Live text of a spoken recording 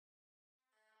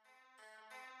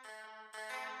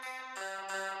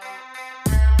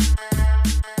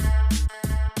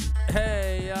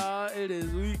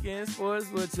Talking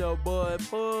Sports with your boy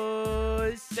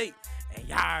Push. And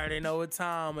y'all already know what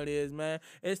time it is, man.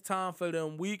 It's time for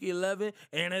them Week 11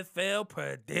 NFL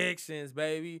predictions,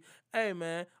 baby. Hey,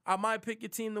 man, I might pick your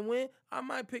team to win. I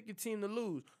might pick your team to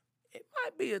lose. It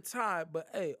might be a tie, but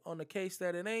hey, on the case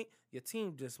that it ain't, your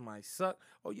team just might suck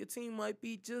or your team might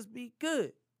just be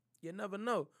good. You never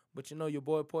know. But you know your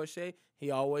boy Porsche,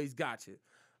 he always got you.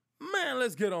 Man,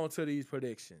 let's get on to these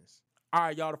predictions. All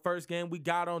right, y'all, the first game we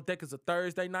got on deck is a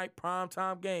Thursday night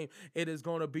primetime game. It is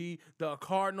going to be the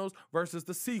Cardinals versus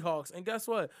the Seahawks. And guess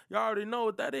what? Y'all already know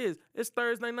what that is. It's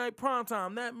Thursday night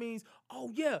primetime. That means,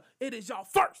 oh, yeah, it is y'all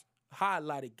first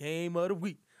highlighted game of the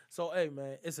week. So, hey,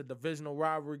 man, it's a divisional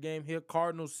rivalry game here,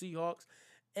 Cardinals, Seahawks.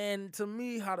 And to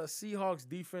me, how the Seahawks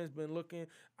defense been looking,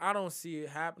 I don't see it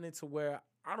happening to where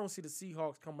I don't see the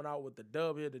Seahawks coming out with the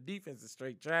dub here. The defense is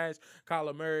straight trash.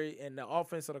 Kyler Murray and the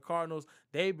offense of the Cardinals,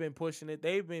 they've been pushing it.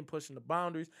 They've been pushing the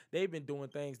boundaries. They've been doing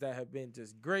things that have been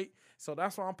just great. So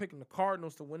that's why I'm picking the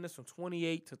Cardinals to win this from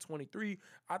 28-23.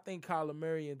 I think Kyler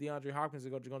Murray and DeAndre Hopkins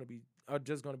are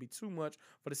just going to be too much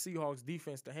for the Seahawks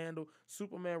defense to handle.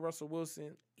 Superman Russell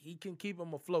Wilson, he can keep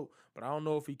them afloat, but I don't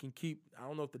know if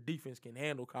the defense can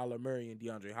handle Kyler Murray and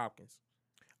DeAndre Hopkins.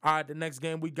 All right, the next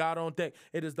game we got on deck,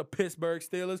 it is the Pittsburgh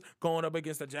Steelers going up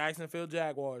against the Jacksonville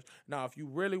Jaguars. Now, if you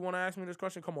really want to ask me this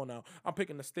question, come on now. I'm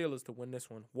picking the Steelers to win this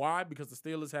one. Why? Because the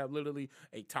Steelers have literally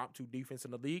a top 2 defense in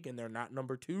the league, and they're not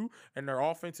number 2, and their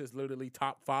offense is literally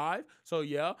top 5. So,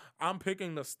 yeah, I'm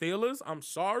picking the Steelers. I'm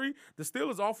sorry. The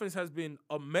Steelers' offense has been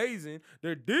amazing.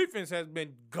 Their defense has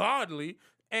been godly,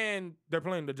 and they're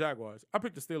playing the Jaguars. I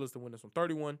picked the Steelers to win this one,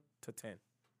 31-10.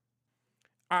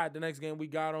 All right, the next game we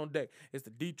got on deck is the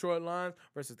Detroit Lions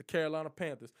versus the Carolina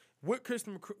Panthers. With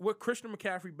Christian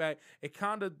McCaffrey back, it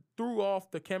kind of threw off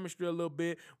the chemistry a little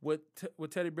bit with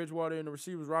Teddy Bridgewater and the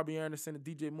receivers Robbie Anderson and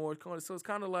DJ Moore. So it's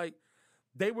kind of like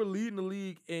they were leading the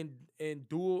league in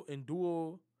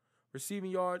dual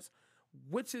receiving yards,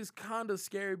 which is kind of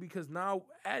scary because now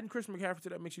adding Christian McCaffrey to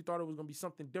that makes you thought it was going to be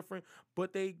something different,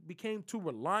 but they became too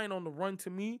reliant on the run to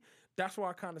me. That's why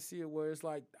I kind of see it where it's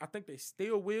like I think they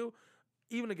still will.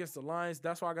 Even against the Lions,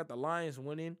 that's why I got the Lions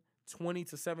winning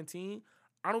 20-17.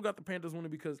 I don't got the Panthers winning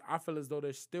because I feel as though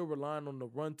they're still relying on the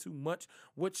run too much,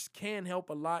 which can help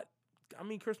a lot. I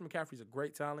mean, Christian McCaffrey's a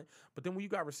great talent, but then when you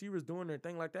got receivers doing their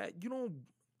thing like that, you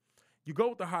go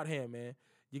with the hot hand, man.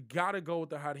 You got to go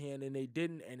with the hot hand, and they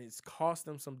didn't, and it's cost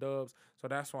them some dubs, so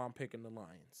that's why I'm picking the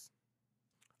Lions.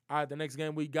 All right, the next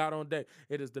game we got on deck,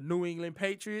 it is the New England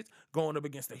Patriots going up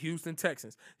against the Houston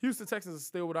Texans. Houston Texans are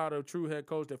still without a true head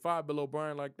coach. They fired Bill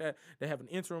O'Brien like that. They have an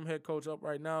interim head coach up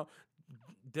right now.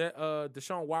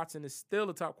 Deshaun Watson is still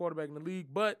the top quarterback in the league,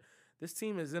 but this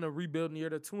team is in a rebuilding year.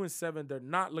 They're 2-7. They're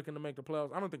not looking to make the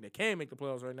playoffs. I don't think they can make the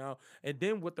playoffs right now. And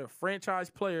then with their franchise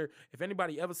player, if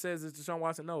anybody ever says it's Deshaun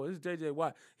Watson, no, it's J.J.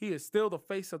 Watt. He is still the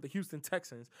face of the Houston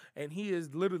Texans, and he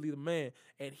is literally the man.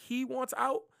 And he wants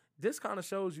out. This kind of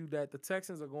shows you that the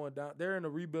Texans are going down. They're in a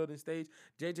rebuilding stage.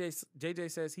 JJ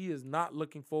says he is not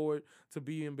looking forward to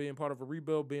being part of a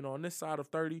rebuild, being on this side of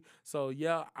 30. So,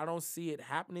 yeah, I don't see it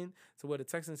happening to where the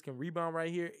Texans can rebound right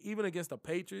here, even against the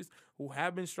Patriots, who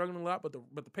have been struggling a lot. But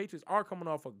the Patriots are coming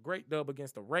off a great dub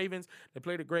against the Ravens. They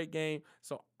played a great game.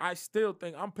 So, I still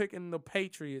think I'm picking the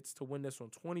Patriots to win this one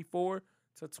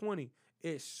 24-20.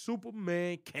 It's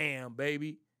Superman Cam,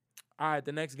 baby. All right,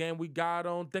 the next game we got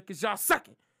on deck is y'all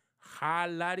second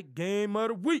highlighted game of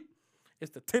the week.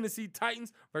 It's the Tennessee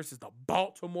Titans versus the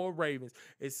Baltimore Ravens.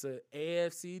 It's a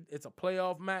AFC. It's a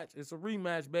playoff match. It's a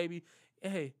rematch, baby.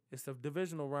 Hey, it's a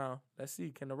divisional round. Let's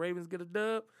see. Can the Ravens get a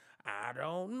dub? I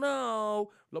don't know.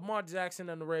 Lamar Jackson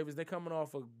and the Ravens, they're coming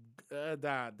off a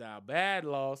bad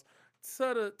loss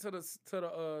to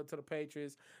the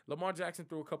Patriots. Lamar Jackson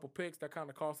threw a couple picks that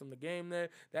kind of cost them the game there.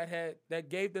 That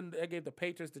gave the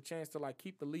Patriots the chance to like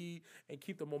keep the lead and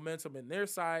keep the momentum in their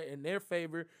side, in their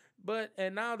favor.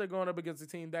 And now they're going up against a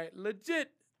team that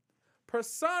legit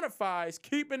personifies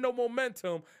keeping the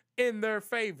momentum in their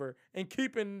favor and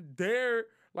keeping their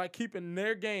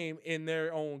game in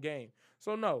their own game.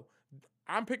 So no,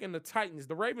 I'm picking the Titans.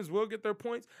 The Ravens will get their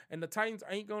points, and the Titans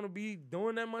ain't going to be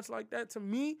doing that much like that to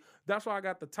me. That's why I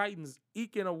got the Titans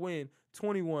eking a win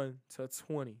 21-20.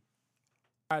 All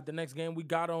right, the next game we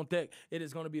got on deck, it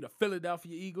is going to be the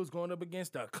Philadelphia Eagles going up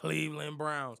against the Cleveland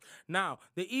Browns. Now,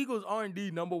 the Eagles are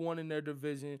indeed number 1 in their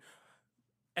division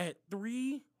at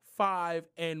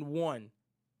 3-5-1.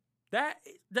 That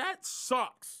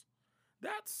sucks.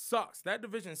 That sucks. That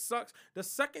division sucks. The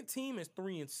second team is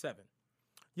 3-7.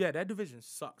 Yeah, that division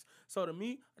sucks. So to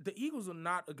me, the Eagles are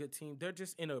not a good team. They're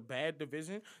just in a bad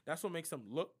division. That's what makes them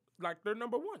look like they're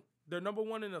number one. They're number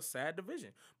one in a sad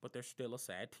division, but they're still a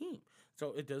sad team.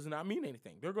 So it does not mean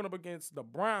anything. They're going up against the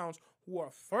Browns, who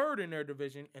are third in their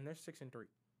division, and they're 6-3.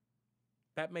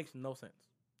 That makes no sense.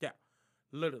 Yeah,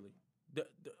 literally.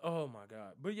 Oh my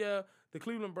God. But yeah, the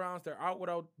Cleveland Browns, they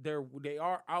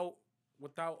are out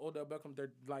without Odell Beckham.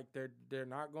 They're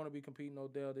not going to be competing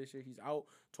Odell this year. He's out,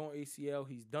 torn ACL.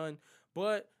 He's done.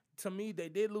 But to me, they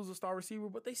did lose a star receiver,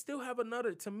 but they still have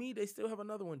another. To me, they still have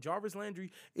another one. Jarvis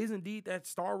Landry is indeed that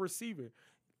star receiver.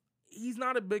 He's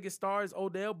not as big a star as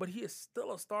Odell, but he is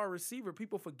still a star receiver.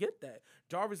 People forget that.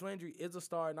 Jarvis Landry is a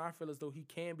star, and I feel as though he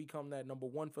can become that number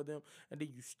one for them. And then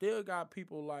you still got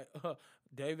people like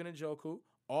David Njoku,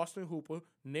 Austin Hooper,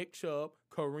 Nick Chubb,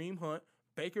 Kareem Hunt,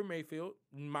 Baker Mayfield,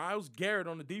 Myles Garrett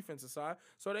on the defensive side.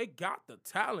 So they got the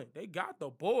talent. They got the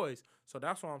boys. So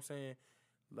that's why I'm saying,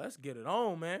 let's get it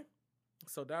on, man.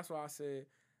 So that's why I said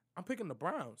I'm picking the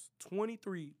Browns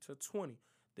 23-20.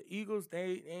 The Eagles,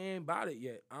 they ain't about it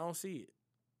yet. I don't see it.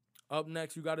 Up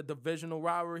next, you got a divisional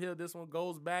rivalry here. This one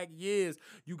goes back years.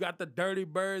 You got the Dirty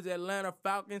Birds, Atlanta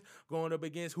Falcons, going up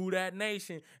against Who Dat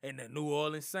Nation and the New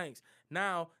Orleans Saints.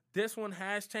 Now, this one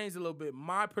has changed a little bit.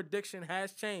 My prediction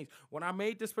has changed. When I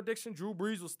made this prediction, Drew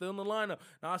Brees was still in the lineup.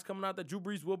 Now it's coming out that Drew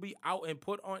Brees will be out and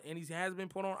he has been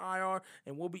put on IR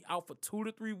and will be out for 2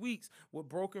 to 3 weeks with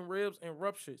broken ribs and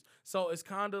ruptures. So it's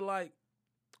kind of like,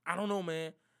 I don't know,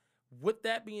 man. With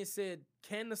that being said,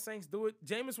 can the Saints do it?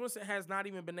 Jameis Winston has not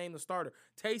even been named the starter.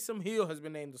 Taysom Hill has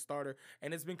been named the starter,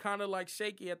 and it's been kind of like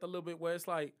shaky at the little bit where it's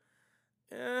like,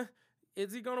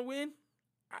 is he going to win?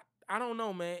 I don't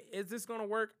know, man. Is this going to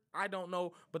work? I don't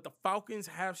know, but the Falcons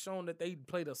have shown that they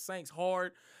play the Saints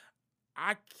hard.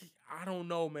 I don't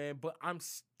know, man, but I'm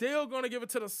still going to give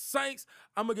it to the Saints.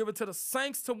 I'm going to give it to the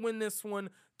Saints to win this one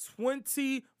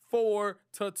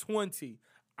 24-20.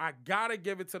 I got to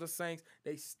give it to the Saints.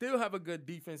 They still have a good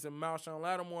defense in Marshawn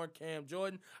Lattimore and Cam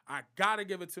Jordan. I got to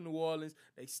give it to New Orleans.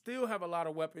 They still have a lot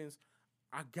of weapons.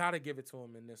 I got to give it to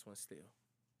them in this one still.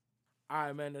 All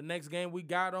right, man, the next game we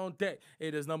got on deck,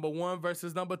 it is number 1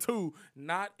 versus number 2,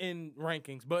 not in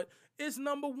rankings, but it's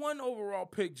number 1 overall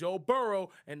pick, Joe Burrow,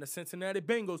 and the Cincinnati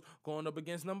Bengals going up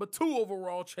against number 2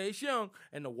 overall, Chase Young,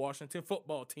 and the Washington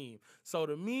football team. So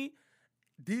to me,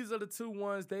 these are the two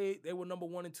ones. They were number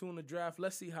 1 and 2 in the draft.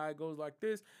 Let's see how it goes like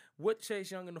this. With Chase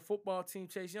Young and the football team,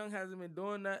 Chase Young hasn't been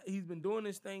doing that. He's been doing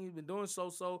this thing. He's been doing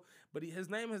so-so, but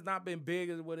his name has not been big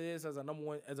as what it is as a number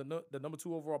 1, the number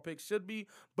 2 overall pick should be.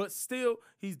 But still,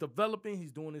 he's developing.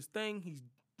 He's doing his thing.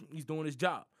 He's doing his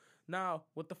job. Now,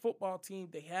 with the football team,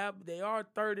 they are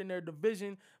third in their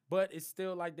division, but it's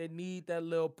still like they need that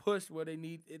little push where they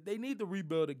need to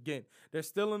rebuild again. They're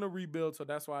still in a rebuild, so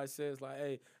that's why it says like,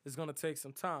 hey, it's gonna take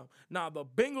some time. Now, the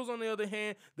Bengals, on the other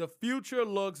hand, the future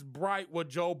looks bright with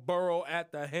Joe Burrow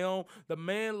at the helm. The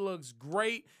man looks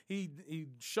great. He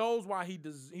shows why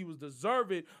he was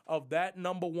deserving of that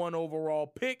number 1 overall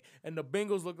pick, and the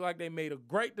Bengals look like they made a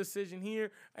great decision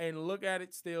here. And look at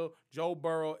it still, Joe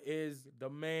Burrow is the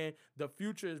man. The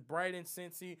future is bright in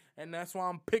Cincy, and that's why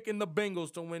I'm picking the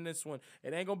Bengals to win this one.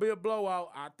 It ain't going to be a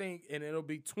blowout, I think, and it'll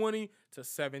be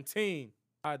 20-17.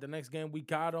 All right, the next game we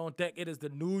got on deck, it is the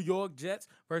New York Jets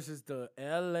versus the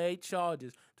LA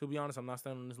Chargers. To be honest, I'm not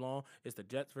standing this long. It's the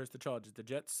Jets versus the Chargers. The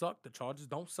Jets suck. The Chargers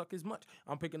don't suck as much.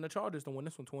 I'm picking the Chargers to win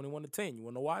this one 21-10. You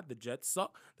want to know why? The Jets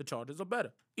suck. The Chargers are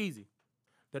better. Easy.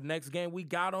 The next game we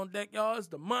got on deck, y'all, is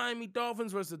the Miami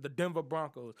Dolphins versus the Denver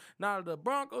Broncos. Now, the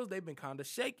Broncos, they've been kind of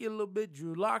shaky a little bit.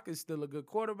 Drew Lock is still a good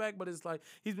quarterback, but it's like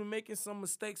he's been making some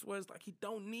mistakes where it's like he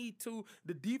don't need to.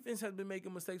 The defense has been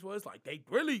making mistakes where it's like they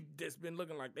really just been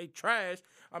looking like they trash.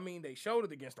 I mean, they showed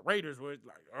it against the Raiders where it's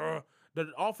like, the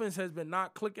offense has been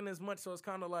not clicking as much, so it's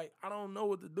kind of like, I don't know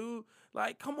what to do.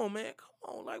 Like, come on, man. Come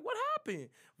on. Like, what happened?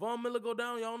 Von Miller go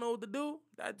down, y'all know what to do?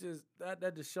 That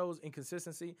just shows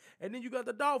inconsistency. And then you got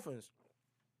the Dolphins.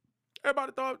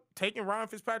 Everybody thought taking Ryan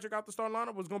Fitzpatrick out the starting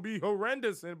lineup was going to be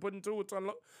horrendous and putting Tua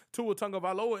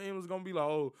Tagovailoa in was going to be like,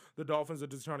 oh, the Dolphins are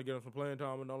just trying to get him some playing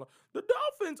time and all that. The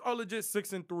Dolphins are legit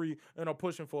 6-3 and are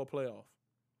pushing for a playoff.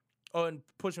 And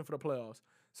pushing for the playoffs.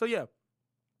 So, yeah.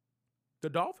 The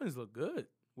Dolphins look good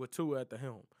with Tua at the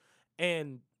helm.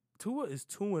 And Tua is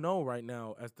 2-0 right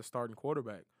now as the starting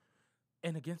quarterback.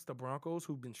 And against the Broncos,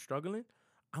 who've been struggling,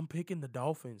 I'm picking the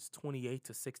Dolphins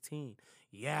 28-16.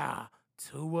 Yeah,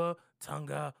 Tua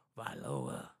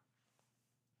Tagovailoa.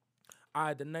 All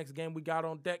right, the next game we got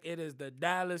on deck, it is the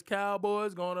Dallas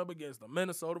Cowboys going up against the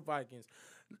Minnesota Vikings.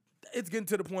 It's getting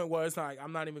to the point where it's like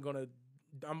I'm not even going to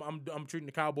 – I'm treating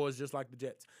the Cowboys just like the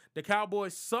Jets. The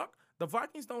Cowboys suck. The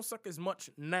Vikings don't suck as much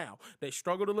now. They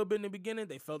struggled a little bit in the beginning.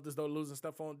 They felt as though losing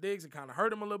Stephon Diggs, it kind of hurt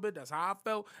them a little bit. That's how I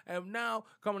felt. And now,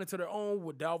 coming into their own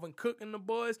with Dalvin Cook and the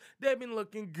boys, they've been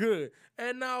looking good.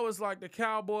 And now it's like the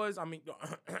Cowboys,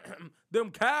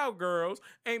 them Cowgirls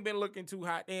ain't been looking too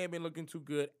hot. They ain't been looking too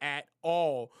good at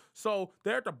all. So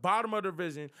they're at the bottom of the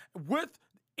division with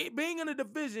it being in a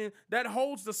division that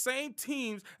holds the same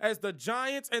teams as the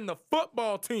Giants and the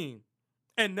football team,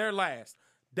 and they're last.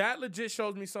 That legit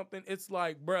shows me something. It's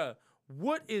like, bruh,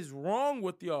 what is wrong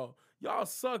with y'all? Y'all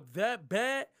suck that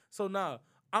bad? So now,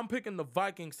 I'm picking the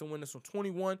Vikings to win this one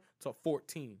 21-14.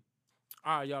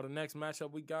 All right, y'all, the next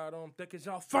matchup we got on deck is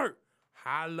y'all first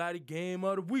highlighted game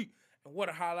of the week. And what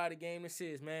a highlighted game this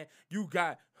is, man. You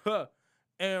got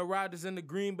Aaron Rodgers and the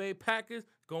Green Bay Packers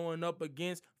going up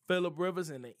against Phillip Rivers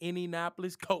and the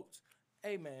Indianapolis Colts.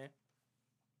 Hey, man,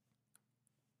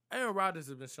 Aaron Rodgers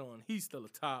has been showing he's still a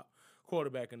top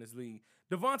quarterback in this league.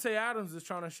 Davante Adams is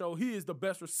trying to show he is the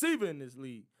best receiver in this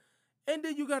league. And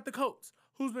then you got the Colts,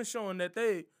 who's been showing that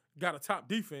they got a top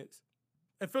defense.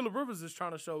 And Phillip Rivers is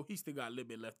trying to show he still got a little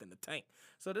bit left in the tank.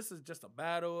 So this is just a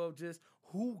battle of just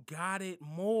who got it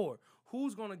more.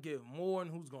 Who's going to give more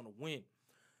and who's going to win.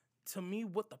 To me,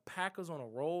 with the Packers on a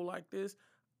roll like this,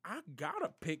 I got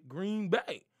to pick Green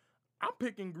Bay. I'm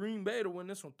picking Green Bay to win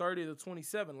this one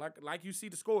 30-27. Like you see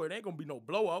the score, it ain't going to be no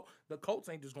blowout. The Colts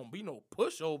ain't just going to be no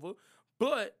pushover.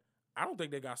 But I don't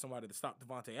think they got somebody to stop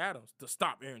Davante Adams, to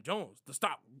stop Aaron Jones, to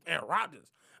stop Aaron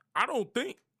Rodgers. I don't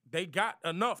think they got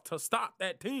enough to stop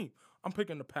that team. I'm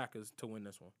picking the Packers to win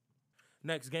this one.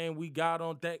 Next game we got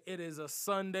on deck, it is a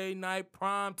Sunday night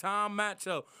primetime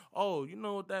matchup. Oh, you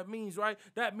know what that means, right?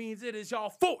 That means it is y'all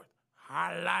fourth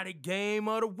highlighted game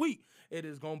of the week. It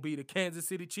is going to be the Kansas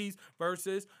City Chiefs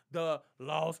versus the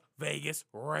Las Vegas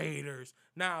Raiders.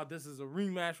 Now, this is a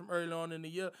rematch from early on in the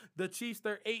year. The Chiefs,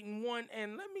 they're 8-1,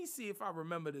 and let me see if I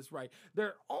remember this right.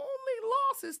 Their only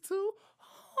losses to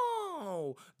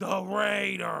the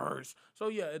Raiders. So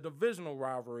yeah, a divisional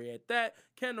rivalry at that.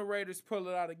 Can the Raiders pull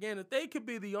it out again? If they can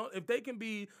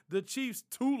be the Chiefs'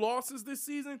 2 losses this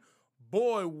season,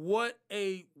 boy,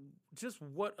 hey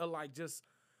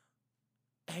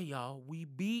y'all, we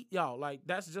beat y'all. Like,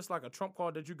 that's just like a trump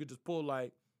card that you could just pull,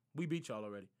 like, we beat y'all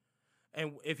already.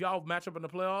 And if y'all match up in the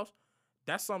playoffs,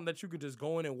 that's something that you could just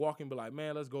go in and walk and be like,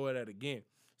 man, let's go at that again.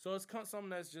 So it's something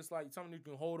that's just like something you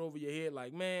can hold over your head,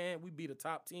 like, man, we beat a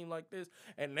top team like this.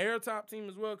 And they're a top team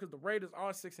as well, because the Raiders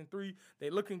are 6-3. They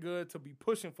looking good to be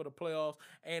pushing for the playoffs.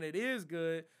 And it is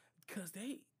good because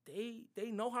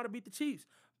they know how to beat the Chiefs.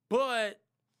 But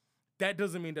that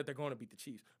doesn't mean that they're going to beat the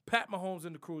Chiefs. Pat Mahomes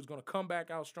and the crew is going to come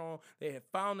back out strong. They have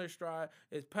found their stride.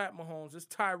 It's Pat Mahomes. It's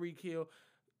Tyreek Hill.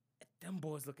 Them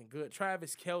boys looking good.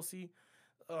 Travis Kelce.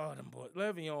 Oh, them boys.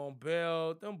 Le'Veon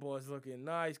Bell. Them boys looking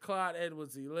nice. Clyde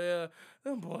Edwards-Helaire.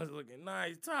 Them boys looking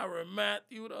nice. Tyrann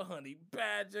Mathieu, the Honey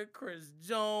Badger. Chris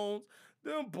Jones.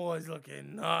 Them boys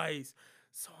looking nice.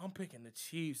 So I'm picking the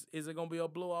Chiefs. Is it going to be a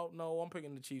blowout? No, I'm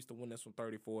picking the Chiefs to win this one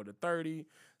 34-30.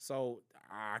 So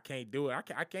I can't do it.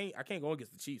 I can't go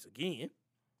against the Chiefs again.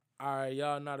 All right,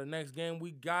 y'all. Now the next game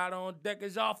we got on deck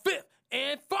is y'all fifth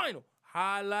and final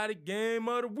highlighted game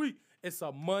of the week. It's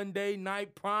a Monday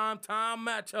night primetime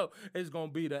matchup. It's going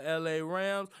to be the LA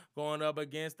Rams going up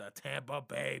against the Tampa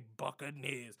Bay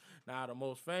Buccaneers. Now, the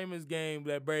most famous game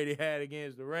that Brady had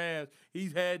against the Rams,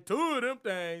 he's had 2 of them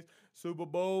things. Super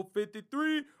Bowl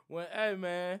 53, when, hey,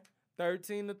 man,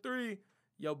 13-3,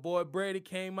 your boy Brady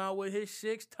came out with his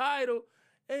 6th title.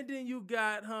 And then you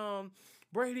got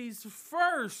Brady's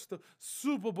first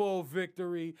Super Bowl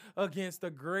victory against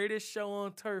the greatest show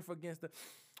on turf, against the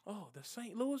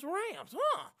St. Louis Rams,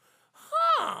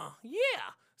 yeah.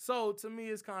 So to me,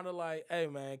 it's kind of like, hey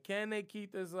man, can they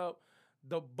keep this up?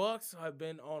 The Bucs have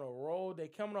been on a roll. They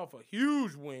coming off a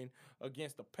huge win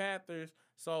against the Panthers.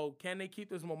 So can they keep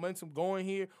this momentum going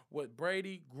here with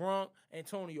Brady, Gronk,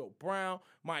 Antonio Brown,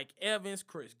 Mike Evans,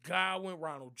 Chris Godwin,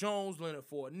 Ronald Jones, Leonard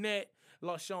Fournette,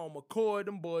 LaShawn McCoy?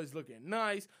 Them boys looking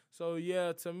nice. So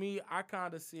yeah, to me, I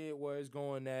kind of see it where it's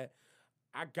going at.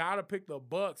 I got to pick the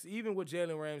Bucs, even with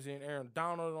Jalen Ramsey and Aaron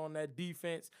Donald on that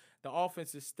defense. The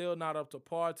offense is still not up to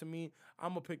par to me.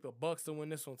 I'm going to pick the Bucs to win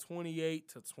this one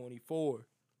 28-24.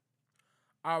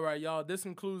 All right, y'all, this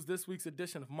concludes this week's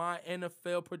edition of my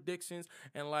NFL predictions.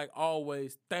 And like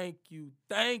always, thank you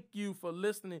for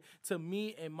listening to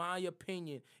me and my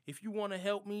opinion. If you want to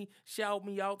help me, shout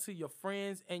me out to your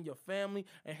friends and your family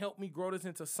and help me grow this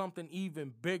into something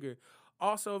even bigger.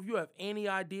 Also, if you have any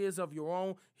ideas of your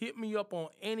own, hit me up on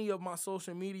any of my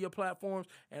social media platforms,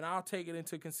 and I'll take it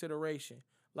into consideration.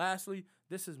 Lastly,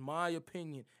 this is my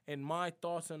opinion and my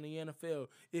thoughts on the NFL.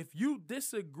 If you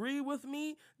disagree with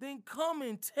me, then come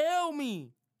and tell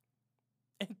me.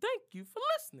 And thank you for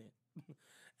listening.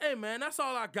 Hey, man, that's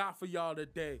all I got for y'all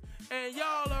today. And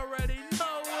y'all already